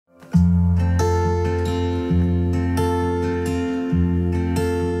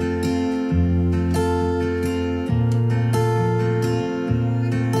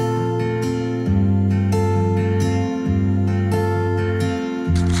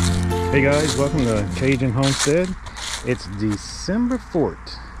Hey guys, welcome to Cajun Homestead. It's December 4th,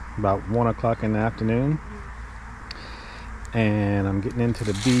 about 1 o'clock in the afternoon, and I'm getting into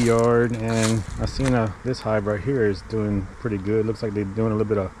the bee yard, and I seen this hive right here is doing pretty good. Looks like they're doing a little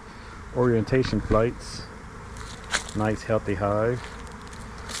bit of orientation flights. Nice healthy hive.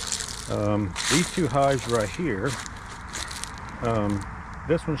 These two hives right here,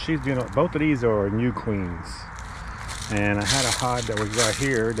 this one she's doing, both of these are new queens. And I had a hive that was right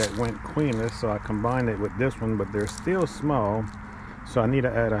here that went queenless, so I combined it with this one, but they're still small, so I need to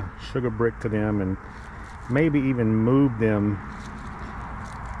add a sugar brick to them and maybe even move them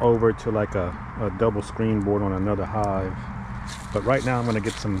over to like a double screen board on another hive. But right now I'm going to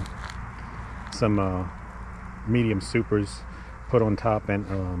get some medium supers put on top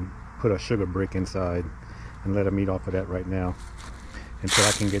and put a sugar brick inside and let them eat off of that right now until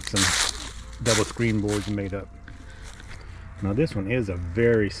I can get some double screen boards made up. Now this one is a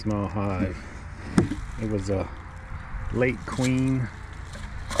very small hive. It was a late queen.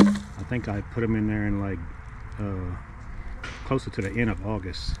 I think I put them in there in like closer to the end of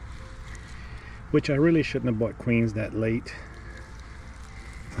August, which I really shouldn't have bought queens that late.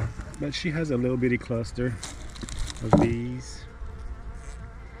 But she has a little bitty cluster of bees.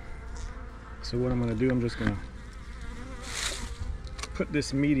 So what I'm gonna do, I'm just gonna put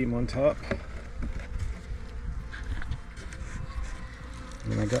this medium on top.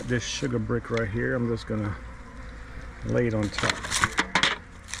 And I got this sugar brick right here. I'm just gonna lay it on top.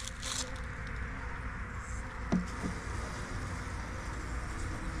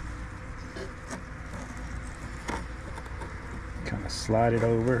 Kind of slide it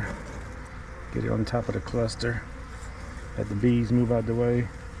over, get it on top of the cluster, let the bees move out the way.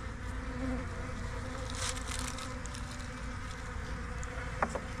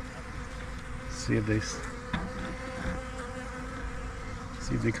 See if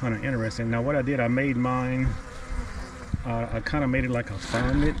they're kind of interesting. Now what I did, I made mine, I kind of made it like a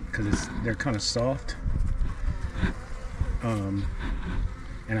fondant because they're kind of soft, and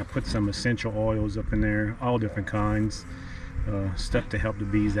I put some essential oils up in there, all different kinds, stuff to help the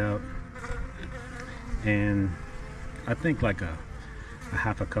bees out, and I think like a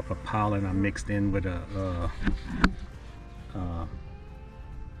half a cup of pollen I mixed in with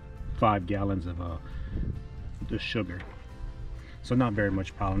 5 gallons of the sugar. So not very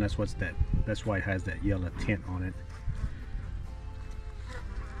much pollen. That's why it has that yellow tint on it.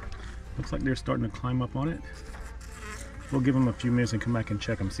 Looks like they're starting to climb up on it. We'll give them a few minutes and come back and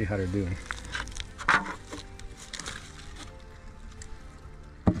check them, see how they're doing.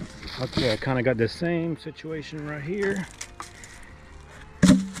 Okay, I kind of got the same situation right here.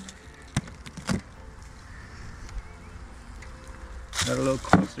 Got a little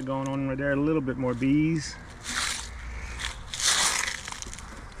cluster going on right there, a little bit more bees.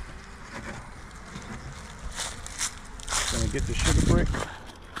 Gonna get the sugar brick.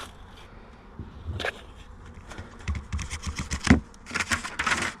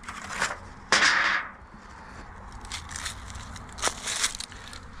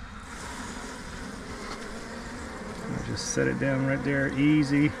 I'll just set it down right there,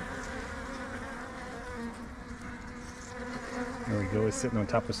 easy. There we go, it's sitting on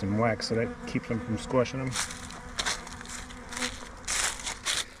top of some wax, so that keeps them from squashing them.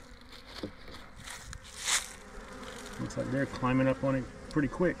 Looks like they're climbing up on it pretty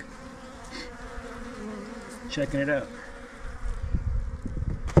quick. Checking it out.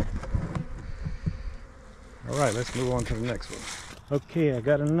 Alright, let's move on to the next one. Okay, I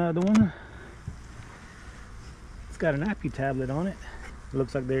got another one. It's got an appy tablet on it.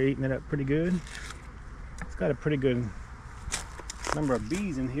 Looks like they're eating it up pretty good. It's got a pretty good number of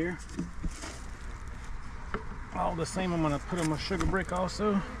bees in here. All the same, I'm going to put them a sugar brick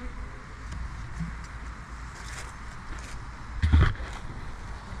also.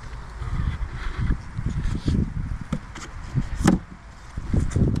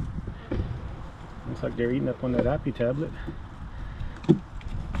 Looks like they're eating up on that appy tablet. Let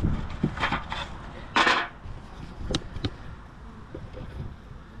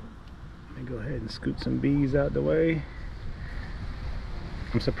me go ahead and scoot some bees out the way.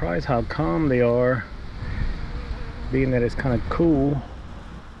 I'm surprised how calm they are, being that it's kind of cool.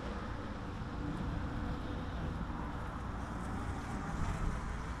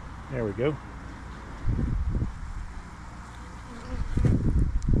 There we go.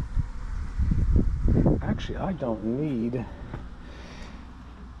 Actually, I don't need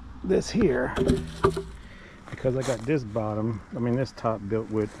this here because I got this this top built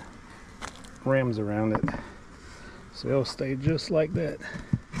with rims around it. So it'll stay just like that.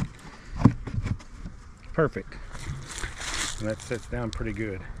 Perfect. And that sits down pretty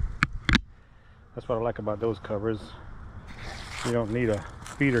good. That's what I like about those covers. You don't need a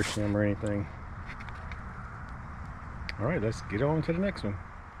feeder shim or anything. Alright, let's get on to the next one.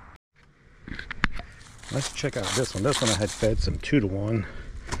 Let's check out this one. This one I had fed some 2-to-1.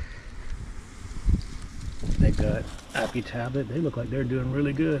 They got Appy Tablet. They look like they're doing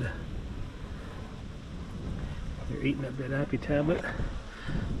really good. They're eating up that Appy Tablet.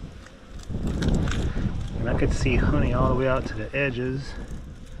 And I could see honey all the way out to the edges.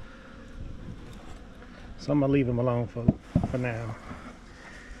 So I'm gonna leave them alone for now.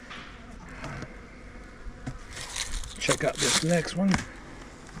 Let's check out this next one.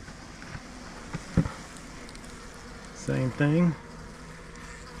 Same thing.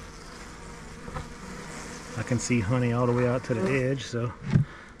 I can see honey all the way out to the edge, so I'm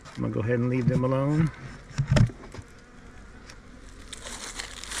gonna go ahead and leave them alone.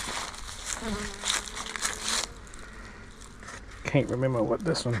 Can't remember what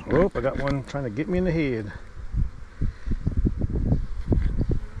this one. Oh, I got one trying to get me in the head.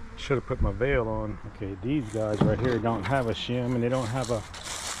 Should have put my veil on. Okay, these guys right here don't have a shim, and they don't have a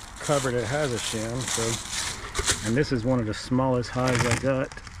cover that has a shim. So, and this is one of the smallest hives I got.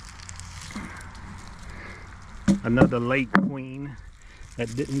 Another late queen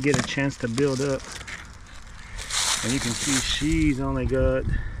that didn't get a chance to build up, and you can see she's only got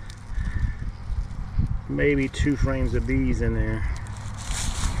maybe 2 frames of bees in there.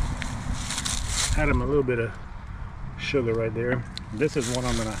 Had them a little bit of sugar right there. This is one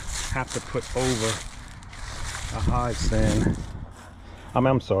I'm gonna have to put over a hive stand.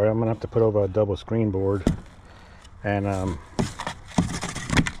 I'm sorry, I'm gonna have to put over a double screen board and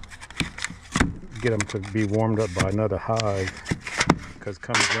get them to be warmed up by another hive, because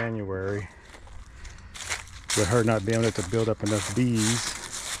come January, with her not being able to build up enough bees,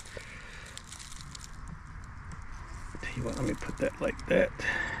 tell you what, let me put that like that.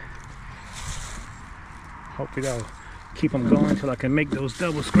 Hopefully that'll keep them going until I can make those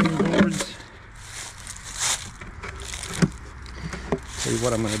double screen boards. Tell you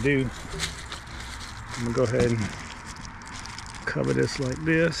what I'm going to do. I'm going to go ahead and cover this like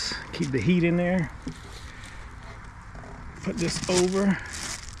this. Keep the heat in there. Put this over.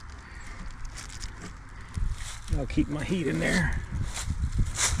 I'll keep my heat in there.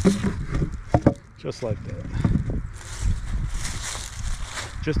 Just like that.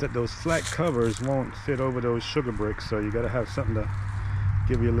 Just that those flat covers won't fit over those sugar bricks, so you got to have something to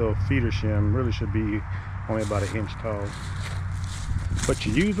give you a little feeder shim. Really should be only about 1 inch tall. But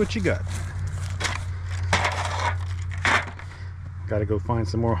you use what you got. Got to go find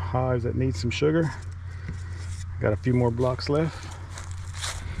some more hives that need some sugar. Got a few more blocks left.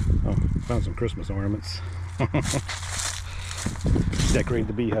 Oh, found some Christmas ornaments. Decorate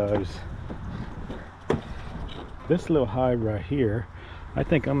the beehives. This little hive right here, I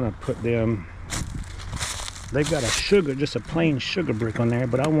think I'm gonna put them, they've got a sugar, just a plain sugar brick on there,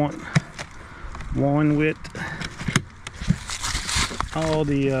 but I want one with all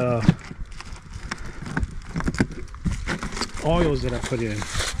the oils that I put in.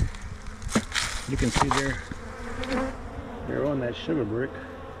 You can see they're on that sugar brick.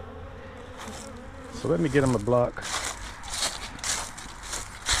 So let me get them a block.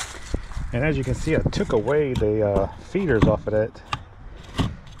 And as you can see, I took away the feeders off of that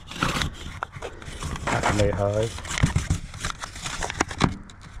hive.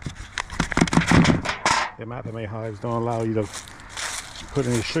 The Mapame hives don't allow you to put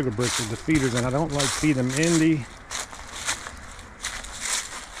any sugar bricks with the feeders, and I don't like feeding them in the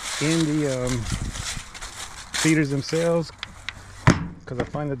feeders themselves, because I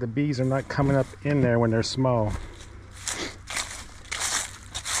find that the bees are not coming up in there when they're small.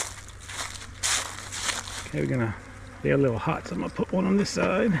 Okay, they're a little hot, so I'm gonna put one on this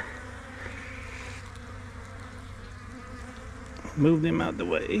side. Move them out the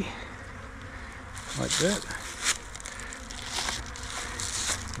way, like that.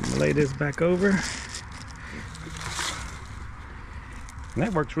 I'm gonna lay this back over. And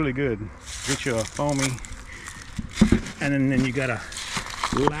that works really good. Get you a foamy, and then you gotta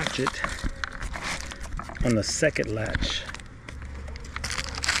latch it on the second latch.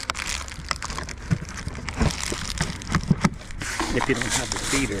 If you don't have the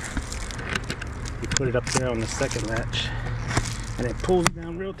feeder, you put it up there on the second latch, and it pulls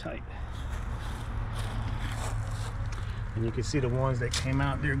down real tight. And you can see the ones that came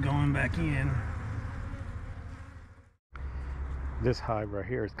out, they're going back in. This hive right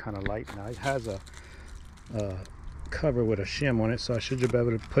here is kind of light now. It has a cover with a shim on it, so I should be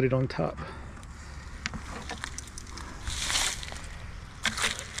able to put it on top.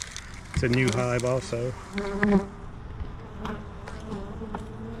 It's a new hive also.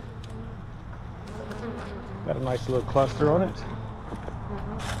 Got a nice little cluster on it.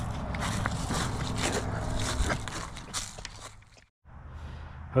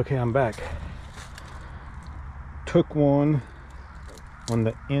 Okay, I'm back. Took one on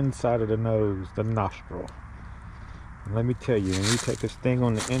the inside of the nose, the nostril. And let me tell you, when you take a sting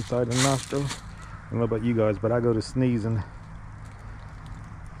on the inside of the nostril, I don't know about you guys, but I go to sneezing.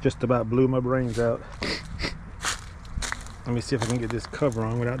 Just about blew my brains out. Let me see if I can get this cover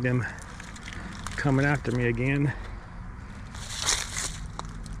on without them coming after me again.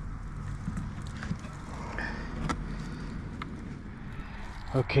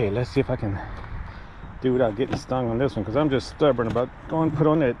 Okay, let's see if I can do without getting stung on this one, because I'm just stubborn about going to put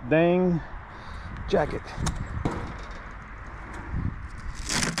on that dang jacket.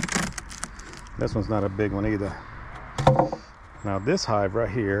 This one's not a big one either. Now this hive right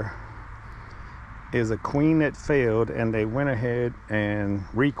here is a queen that failed, and they went ahead and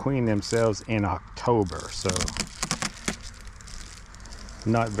requeened themselves in October, so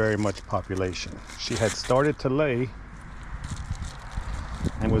not very much population. She had started to lay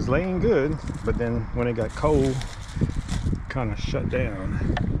and was laying good, but then when it got cold, kind of shut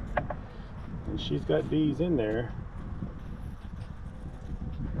down. And she's got these in there.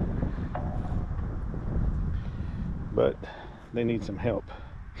 But they need some help.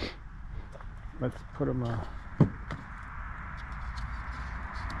 Let's put them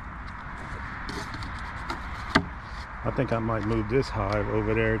I think I might move this hive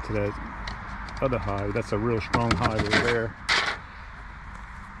over there to that other hive. That's a real strong hive over there.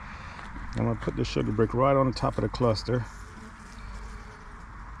 I'm gonna put the sugar brick right on the top of the cluster.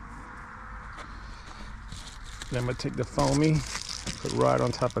 Then I'm gonna take the foamy, put right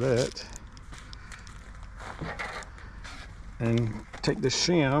on top of that. And take the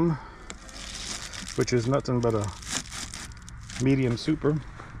shim, which is nothing but a medium super.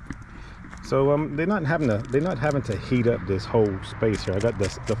 So they're not having to heat up this whole space here. I got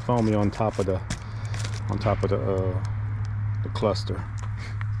the foamy on top of the cluster,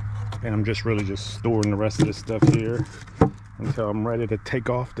 and I'm just really just storing the rest of this stuff here until I'm ready to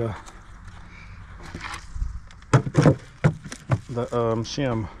take off the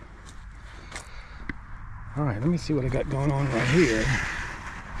shim. All right, let me see what I got going on right here.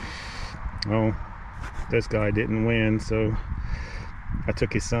 Oh, this guy didn't win, so I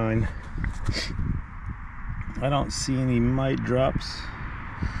took his sign. I don't see any mite drops.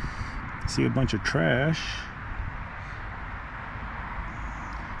 I see a bunch of trash.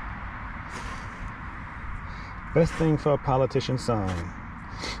 Best thing for a politician sign.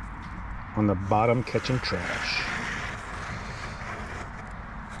 On the bottom, catching trash.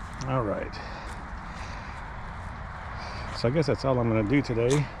 All right. So I guess that's all I'm going to do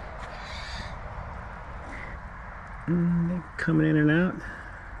today. They're coming in and out.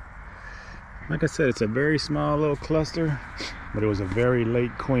 Like I said, it's a very small little cluster, but it was a very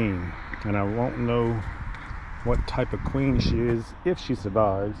late queen, and I won't know what type of queen she is if she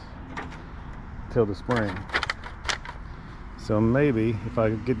survives till the spring. So maybe if I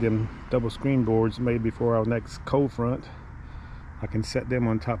get them double screen boards made before our next cold front, I can set them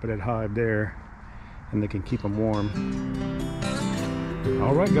on top of that hive there, and they can keep them warm.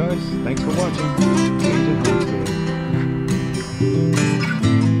 All right, guys, thanks for watching.